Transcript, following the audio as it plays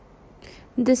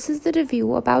This is the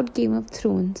review about Game of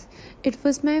Thrones. It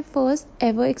was my first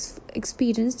ever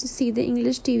experience to see the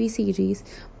English TV series,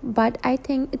 but I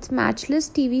think it's matchless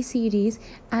TV series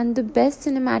and the best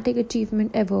cinematic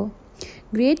achievement ever.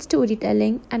 Great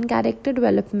storytelling and character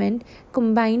development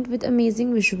combined with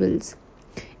amazing visuals.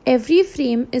 Every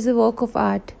frame is a work of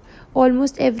art.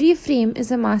 Almost every frame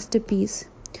is a masterpiece.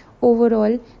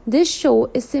 Overall, this show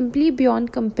is simply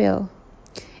beyond compare.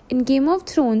 In Game of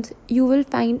Thrones, you will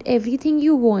find everything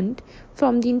you want,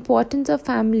 from the importance of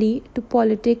family to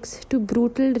politics to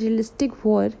brutal realistic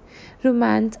war,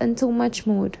 romance, and so much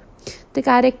more. The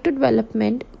character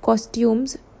development,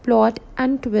 costumes, plot,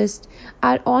 and twist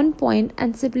are on point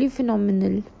and simply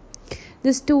phenomenal.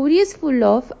 The story is full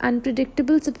of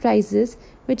unpredictable surprises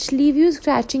which leave you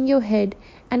scratching your head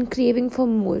and craving for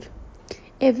more.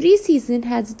 Every season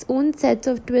has its own sets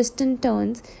of twists and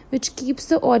turns, which keeps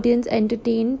the audience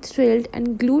entertained, thrilled,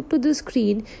 and glued to the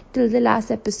screen till the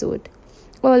last episode.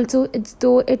 Also, it's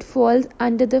though it falls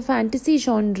under the fantasy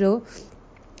genre,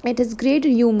 it has great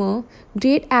humor,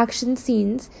 great action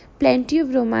scenes, plenty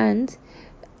of romance,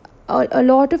 a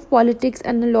lot of politics,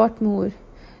 and a lot more.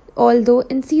 Although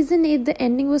in season 8 the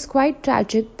ending was quite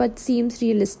tragic but seems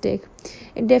realistic.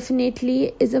 It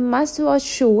definitely is a must watch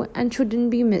show and shouldn't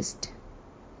be missed.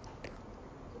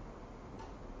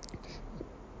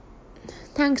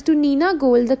 Thanks to Nina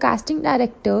Gold, the casting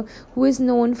director, who is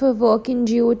known for work in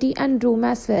GOT and Rome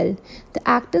as well. The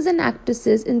actors and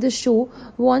actresses in the show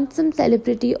want some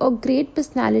celebrity or great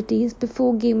personalities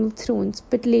before Game of Thrones,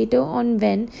 but later on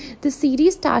when the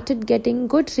series started getting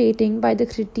good rating by the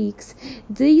critics,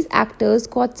 these actors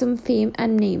got some fame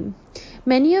and name.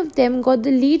 Many of them got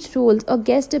the lead roles or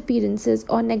guest appearances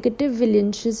or negative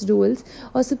villainous roles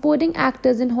or supporting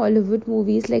actors in Hollywood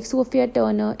movies like Sophia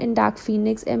Turner in Dark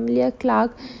Phoenix, Emilia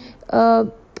Clarke uh,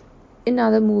 in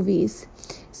other movies.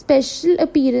 Special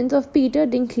appearance of Peter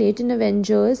Dinklage in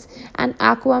Avengers and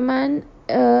Aquaman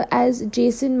as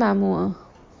Jason Momoa.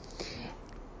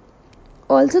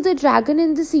 Also, the dragon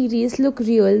in the series look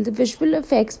real. The visual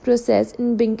effects process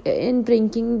in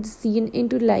bringing the scene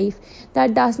into life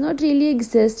that does not really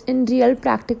exist in real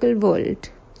practical world.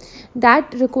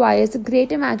 That requires a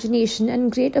great imagination and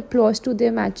great applause to the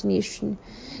imagination.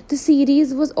 The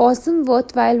series was awesome,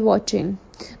 worthwhile watching.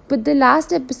 But the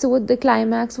last episode, the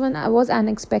climax one was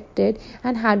unexpected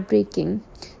and heartbreaking.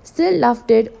 Still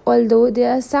loved it, although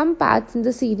there are some parts in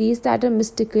the series that are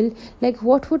mystical, like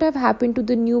what would have happened to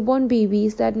the newborn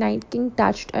babies that Night King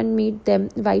touched and made them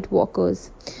White Walkers.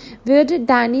 Where did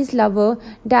Danny's lover,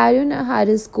 Darion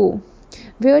Harris, go?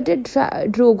 Where did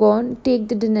Drogon take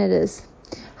the Daenerys?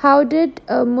 How did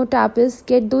Motapis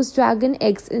get those dragon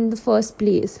eggs in the first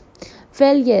place?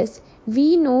 Well, yes,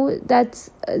 we know that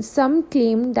some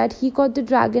claim that he got the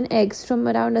dragon eggs from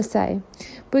around Asai,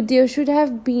 but there should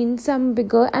have been some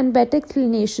bigger and better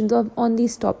explanations on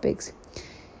these topics.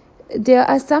 There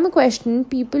are some question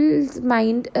people's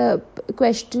mind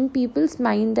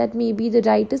that maybe the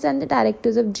writers and the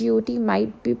directors of GOT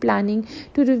might be planning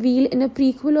to reveal in a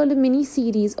prequel or a mini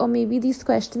series, or maybe these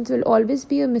questions will always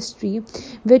be a mystery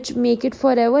which make it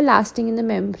forever lasting in the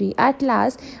memory. At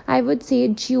last, I would say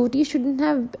GOT shouldn't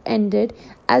have ended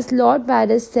as Lord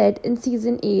Varys said in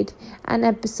season 8, an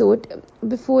episode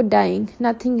before dying,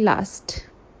 nothing lasts.